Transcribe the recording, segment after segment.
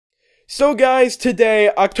So guys,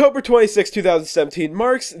 today, October 26, 2017,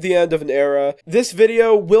 marks the end of an era. This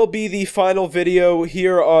video will be the final video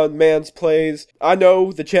here on Mans Plays. I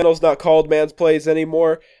know the channel's not called Mans Plays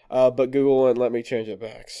anymore, but Google wouldn't let me change it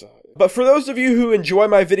back. But for those of you who enjoy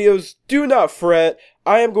my videos, do not fret.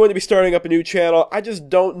 I am going to be starting up a new channel. I just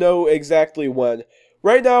don't know exactly when.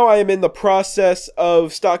 Right now, I am in the process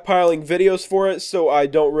of stockpiling videos for it, so I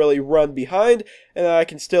don't really run behind, and I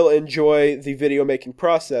can still enjoy the video making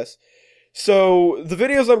process. So, the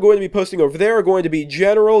videos I'm going to be posting over there are going to be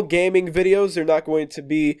general gaming videos. They're not going to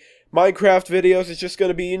be Minecraft videos. It's just going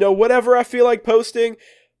to be, you know, whatever I feel like posting,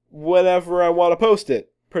 whenever I want to post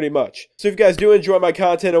it, pretty much. So if you guys do enjoy my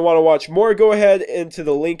content and want to watch more, go ahead into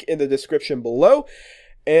the link in the description below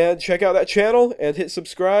and check out that channel and hit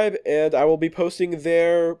subscribe, and I will be posting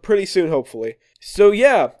there pretty soon, hopefully. So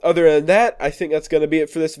yeah, other than that, I think that's going to be it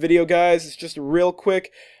for this video, guys. It's just a real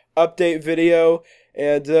quick update video.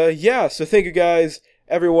 And yeah, so thank you guys,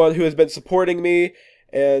 everyone who has been supporting me.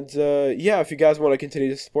 And yeah, if you guys want to continue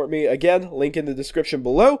to support me, again, link in the description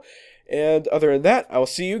below. And other than that, I will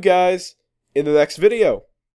see you guys in the next video.